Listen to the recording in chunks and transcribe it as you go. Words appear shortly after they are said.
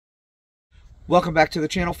Welcome back to the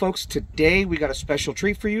channel, folks. Today we got a special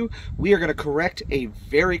treat for you. We are going to correct a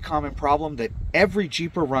very common problem that every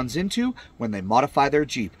Jeeper runs into when they modify their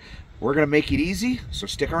Jeep. We're going to make it easy, so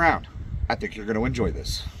stick around. I think you're going to enjoy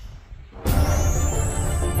this.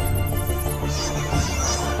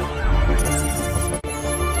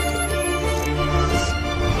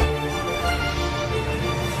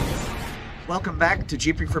 Welcome back to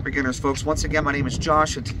Jeeping for Beginners, folks. Once again, my name is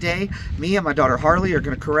Josh, and today, me and my daughter Harley are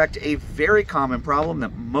going to correct a very common problem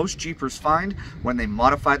that most Jeepers find when they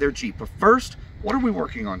modify their Jeep. But first, what are we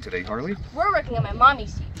working on today, Harley? We're working on my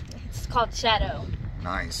mommy's Jeep. It's called Shadow.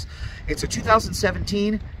 Nice. It's a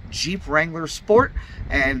 2017 Jeep Wrangler Sport,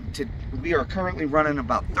 and we are currently running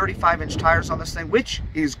about 35-inch tires on this thing, which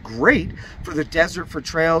is great for the desert, for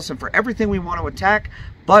trails, and for everything we want to attack.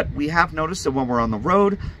 But we have noticed that when we're on the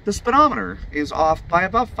road, the speedometer is off by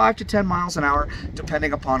about 5 to 10 miles an hour,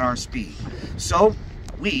 depending upon our speed. So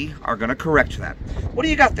we are going to correct that. What do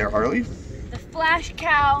you got there, Harley? The Flash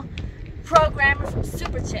Cow programmer from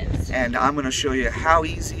Super Chips. And I'm going to show you how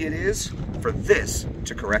easy it is for this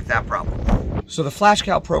to correct that problem. So the Flash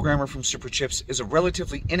Cow programmer from Super Chips is a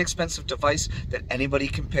relatively inexpensive device that anybody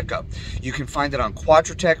can pick up. You can find it on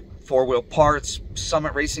Quadratech, 4-Wheel Parts,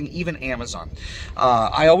 Summit Racing, even Amazon.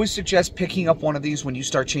 I always suggest picking up one of these when you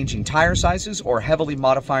start changing tire sizes or heavily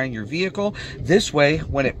modifying your vehicle. This way,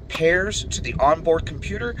 when it pairs to the onboard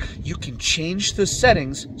computer, you can change the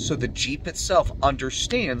settings so the Jeep itself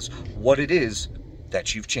understands what it is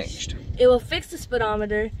that you've changed. It will fix the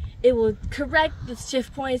speedometer, it will correct the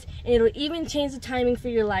shift points, and it will even change the timing for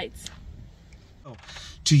your lights.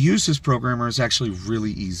 To use this programmer is actually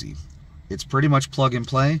really easy. It's pretty much plug and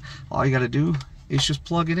play. All you got to do is just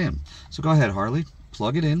plug it in. So go ahead, Harley,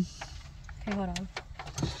 plug it in. Okay, hold on.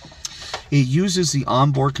 It uses the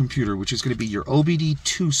onboard computer, which is going to be your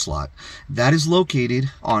OBD2 slot. That is located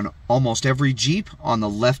on almost every Jeep on the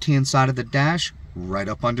left-hand side of the dash, right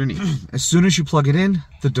up underneath. As soon as you plug it in,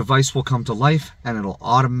 the device will come to life and it'll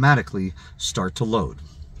automatically start to load.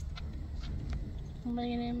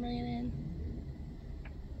 Bring it in, bring it in.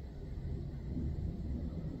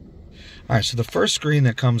 Alright, so the first screen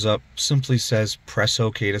that comes up simply says press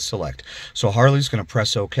OK to select. So Harley's going to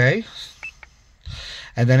press OK.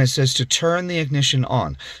 And then it says to turn the ignition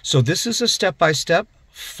on. So this is a step-by-step.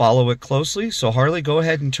 Follow it closely. So Harley, go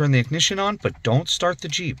ahead and turn the ignition on, but don't start the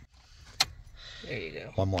Jeep. There you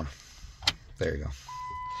go. One more. There you go.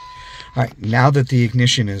 Alright, now that the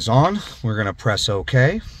ignition is on, we're going to press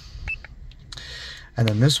OK. And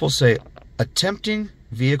then this will say attempting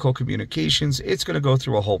vehicle communications. It's going to go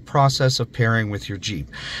through a whole process of pairing with your Jeep.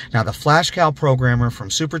 Now, the Flash Cow programmer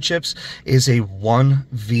from Super Chips is a one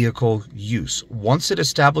vehicle use. Once it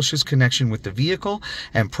establishes connection with the vehicle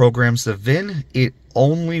and programs the VIN, it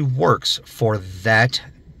only works for that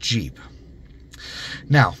Jeep.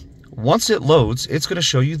 Now, once it loads, it's going to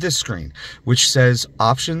show you this screen, which says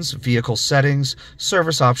options, vehicle settings,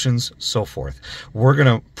 service options, so forth. We're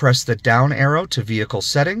going to press the down arrow to vehicle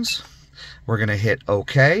settings. We're going to hit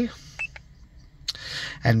OK.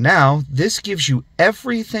 And now this gives you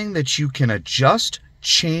everything that you can adjust,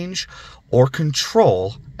 change, or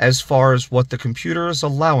control as far as what the computer is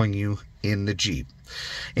allowing you in the Jeep.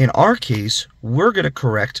 In our case, we're going to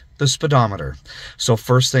correct the speedometer. So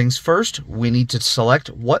first things first, we need to select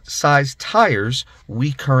what size tires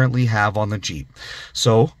we currently have on the Jeep.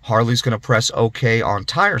 So Harley's going to press OK on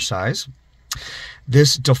tire size.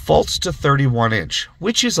 This defaults to 31-inch,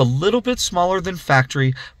 which is a little bit smaller than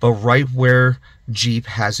factory, but right where Jeep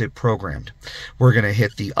has it programmed. We're going to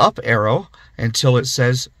hit the up arrow until it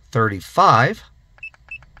says 35.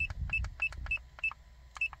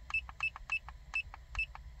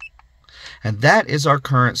 And that is our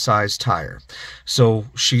current size tire. So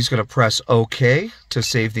she's going to press OK to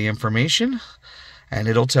save the information, and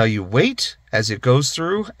it'll tell you wait as it goes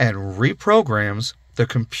through and reprograms the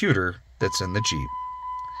computer that's in the Jeep.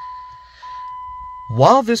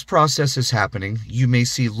 While this process is happening, you may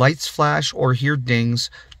see lights flash or hear dings.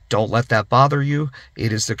 Don't let that bother you.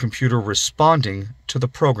 It is the computer responding to the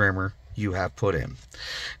programmer you have put in.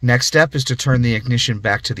 Next step is to turn the ignition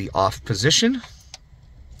back to the off position.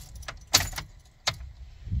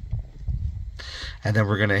 And then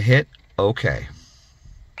we're going to hit OK.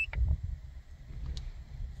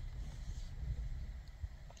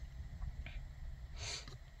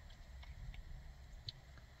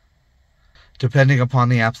 Depending upon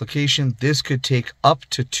the application, this could take up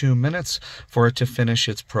to 2 minutes for it to finish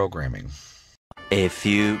its programming. A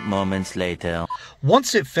few moments later.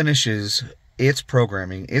 Once it finishes its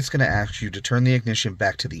programming, it's going to ask you to turn the ignition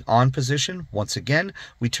back to the on position. Once again,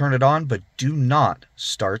 we turn it on, but do not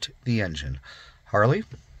start the engine. Harley?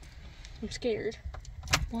 I'm scared.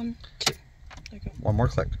 1, 2. There you go. One more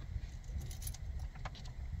click.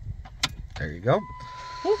 There you go.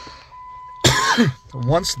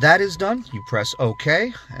 Once that is done, you press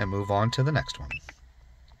OK and move on to the next one.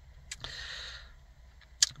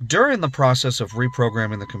 During the process of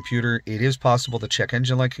reprogramming the computer, it is possible the check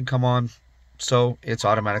engine light can come on, so it's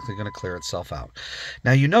automatically going to clear itself out.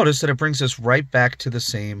 Now you notice that it brings us right back to the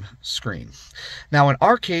same screen. Now in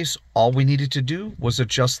our case, all we needed to do was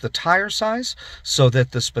adjust the tire size so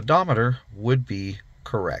that the speedometer would be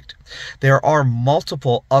correct. There are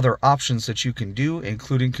multiple other options that you can do,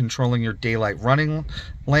 including controlling your daylight running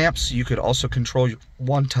lamps. You could also control your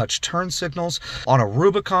one-touch turn signals. On a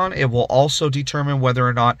Rubicon, it will also determine whether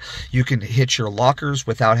or not you can hit your lockers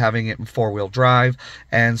without having it in four-wheel drive,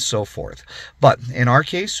 and so forth. But in our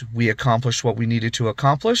case, we accomplished what we needed to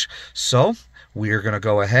accomplish, so we are going to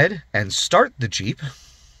go ahead and start the Jeep.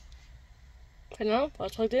 I know,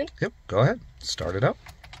 that's plugged in. Yep, go ahead. Start it up.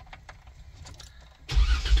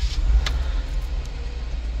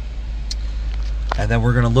 And then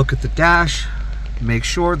we're going to look at the dash, make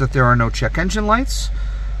sure that there are no check engine lights,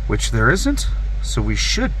 which there isn't, so we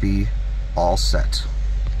should be all set.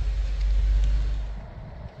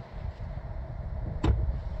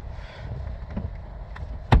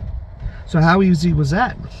 So how easy was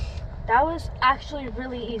that? That was actually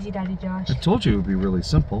really easy, Daddy Josh. I told you it would be really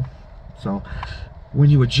simple. So when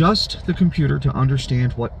you adjust the computer to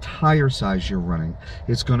understand what tire size you're running,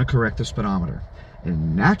 it's going to correct the speedometer.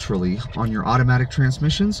 And naturally, on your automatic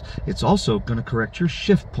transmissions, it's also going to correct your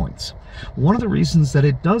shift points. One of the reasons that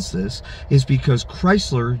it does this is because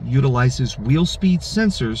Chrysler utilizes wheel speed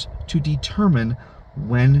sensors to determine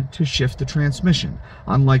when to shift the transmission,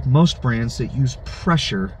 unlike most brands that use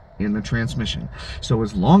pressure in the transmission. So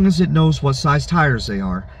as long as it knows what size tires they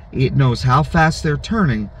are, it knows how fast they're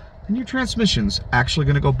turning, then your transmission's actually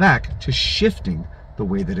going to go back to shifting the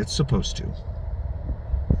way that it's supposed to.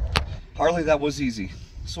 Harley, that was easy.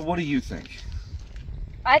 So what do you think?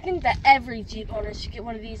 I think that every Jeep owner should get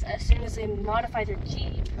one of these as soon as they modify their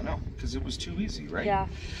Jeep. I know, because it was too easy, right? Yeah.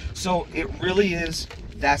 So it really is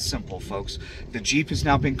that simple, folks. The Jeep has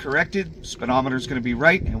now been corrected, speedometer is going to be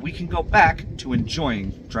right, and we can go back to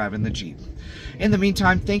enjoying driving the Jeep. In the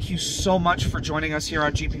meantime, thank you so much for joining us here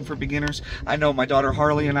on Jeeping for Beginners. I know my daughter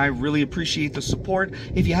Harley and I really appreciate the support.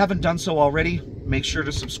 If you haven't done so already, make sure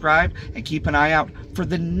to subscribe and keep an eye out for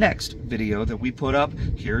the next video that we put up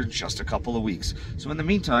here in just a couple of weeks. So in the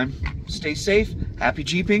meantime, stay safe, happy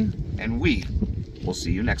Jeeping, and we will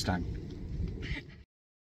see you next time.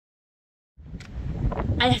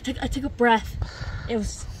 I took a breath. It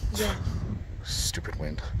was, yeah. Stupid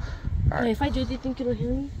wind. All Wait, right. if I do you think it'll hear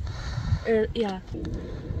me? Yeah.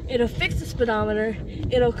 It'll fix the speedometer.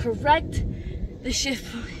 It'll correct the shift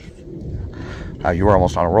point. You were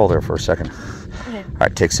almost on a roll there for a second. Okay. All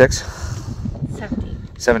right, take 6. 17.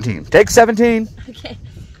 17. Take 17. Okay.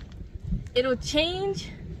 It'll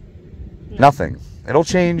change. Nothing. It'll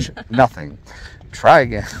change nothing. Try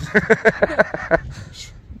again.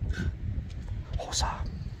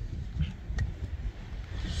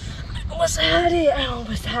 I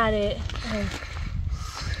almost had it.